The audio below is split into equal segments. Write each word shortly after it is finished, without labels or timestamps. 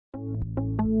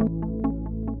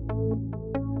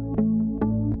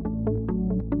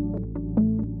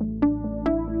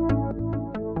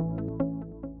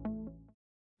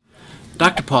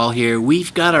Dr. Paul here.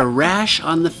 We've got a rash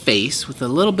on the face with a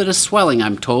little bit of swelling,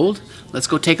 I'm told. Let's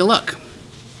go take a look.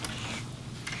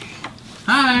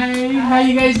 Hi, how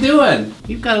you guys doing?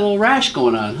 You've got a little rash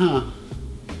going on, huh?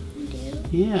 You do?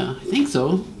 Yeah, I think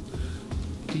so.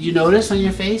 Did you notice on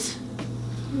your face?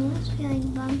 It's feeling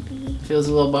bumpy. Feels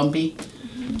a little bumpy?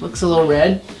 Looks a little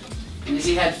red. And has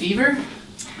he had fever?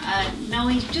 No,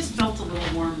 he just felt a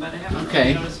little warm, but I haven't Okay.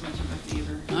 really noticed much of a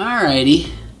fever. Alrighty.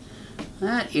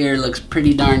 That ear looks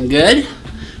pretty darn good.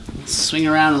 Let's swing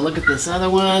around and look at this other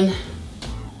one.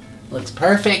 Looks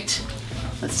perfect.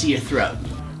 Let's see your throat.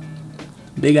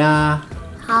 Big ah.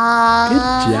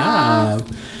 Good job.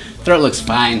 Throat looks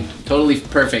fine. Totally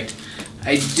perfect.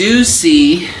 I do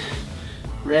see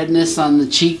redness on the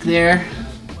cheek there.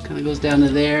 Kind of goes down to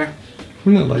there.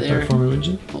 Wouldn't it like There. that for me, would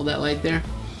you? Hold that light there.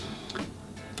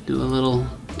 Do a little,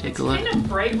 take a look. Kind of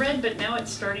bright red, but now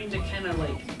it's starting to kind of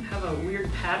like have a weird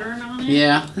pattern on it.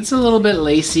 Yeah, it's a little bit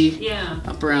lacy. Yeah.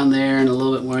 Up around there and a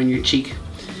little bit more in your cheek.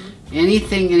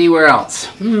 Anything anywhere else?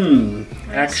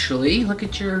 Actually, look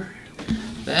at your,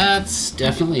 that's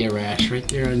definitely a rash right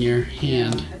there on your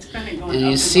hand. It's kind of going And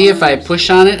up you see if I push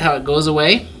on it how it goes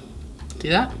away? See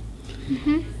that?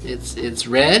 Mm-hmm. It's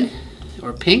red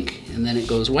or pink and then it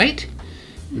goes white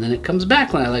and then it comes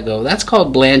back when I let go. That's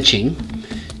called blanching.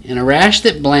 And a rash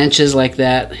that blanches like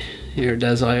that, here it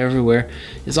does everywhere,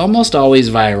 is almost always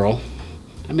viral.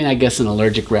 I mean, I guess an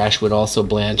allergic rash would also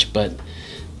blanch, but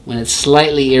when it's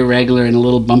slightly irregular and a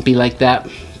little bumpy like that,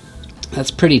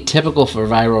 that's pretty typical for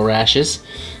viral rashes.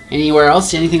 Anywhere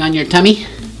else? Anything on your tummy?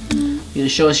 You gonna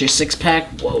show us your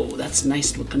six-pack? Whoa, that's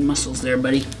nice looking muscles there,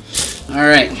 buddy. All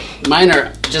right, mine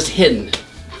are just hidden.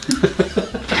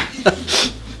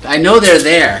 I know they're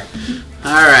there.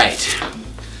 All right.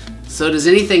 So does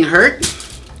anything hurt?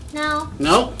 No,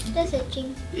 Nope. that's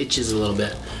itching. Itches a little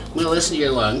bit. I'm gonna listen to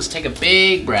your lungs. Take a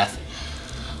big breath.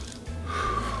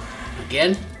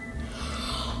 Again.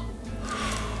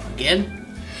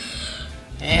 Again.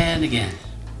 And again.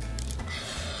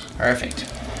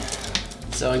 Perfect.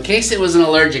 So in case it was an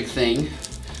allergic thing,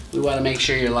 we want to make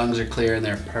sure your lungs are clear and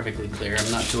they're perfectly clear.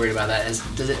 I'm not too worried about that.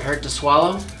 Does it hurt to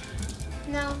swallow?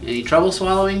 No, Any trouble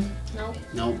swallowing? no.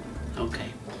 Nope. Okay.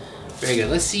 Very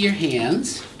good. Let's see your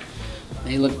hands.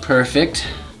 They look perfect.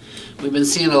 We've been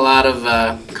seeing a lot of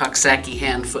Coxsackie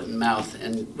hand, foot, and mouth,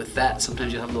 and with that,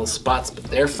 sometimes you'll have little spots, but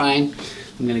they're fine.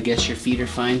 I'm gonna guess your feet are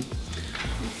fine.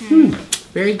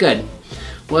 Very good.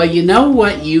 Well, you know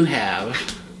what you have?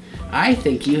 I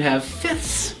think you have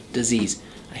Fifth's disease.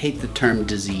 I hate the term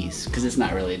disease because it's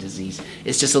not really a disease.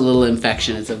 It's just a little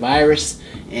infection. It's a virus,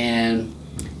 and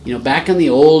you know, back in the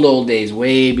old days,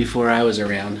 way before I was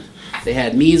around, they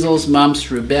had measles, mumps,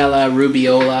 rubella,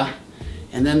 rubeola,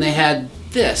 and then they had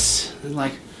this. And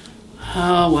like,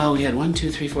 oh, well, we had 1,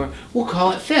 2, 3, 4. We'll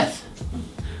call it Fifth.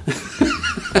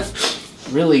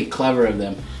 Really clever of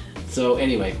them. So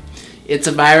anyway, it's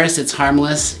a virus. It's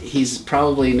harmless. He's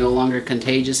probably no longer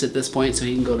contagious at this point, so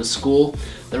he can go to school.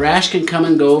 The rash can come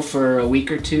and go for a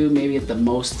week or two, maybe at the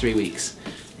most 3 weeks.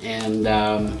 And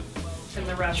And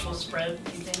the rash will spread,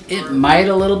 you think? it or- might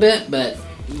a little bit, but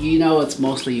you know, it's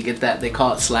mostly you get that, they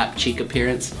call it slap cheek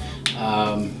appearance.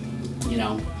 You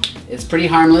know, it's pretty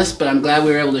harmless, but I'm glad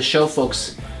we were able to show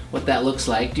folks what that looks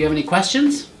like. Do you have any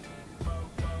questions?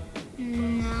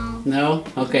 No. No?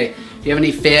 Okay. Do you have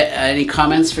any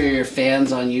comments for your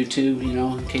fans on YouTube, you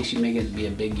know, in case you make it be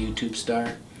a big YouTube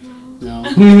star? No?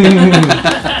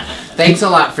 Thanks a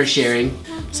lot for sharing.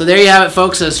 So there you have it,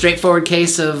 folks, a straightforward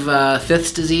case of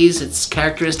Fifth's disease. It's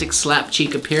characteristic slap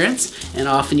cheek appearance, and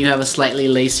often you have a slightly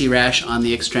lacy rash on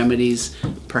the extremities,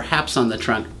 perhaps on the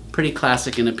trunk. Pretty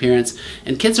classic in appearance.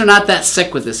 And kids are not that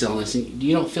sick with this illness.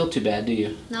 You don't feel too bad, do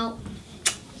you? No.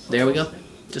 There we go.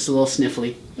 Just a little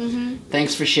sniffly.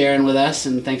 Thanks for sharing with us,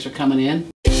 and thanks for coming in.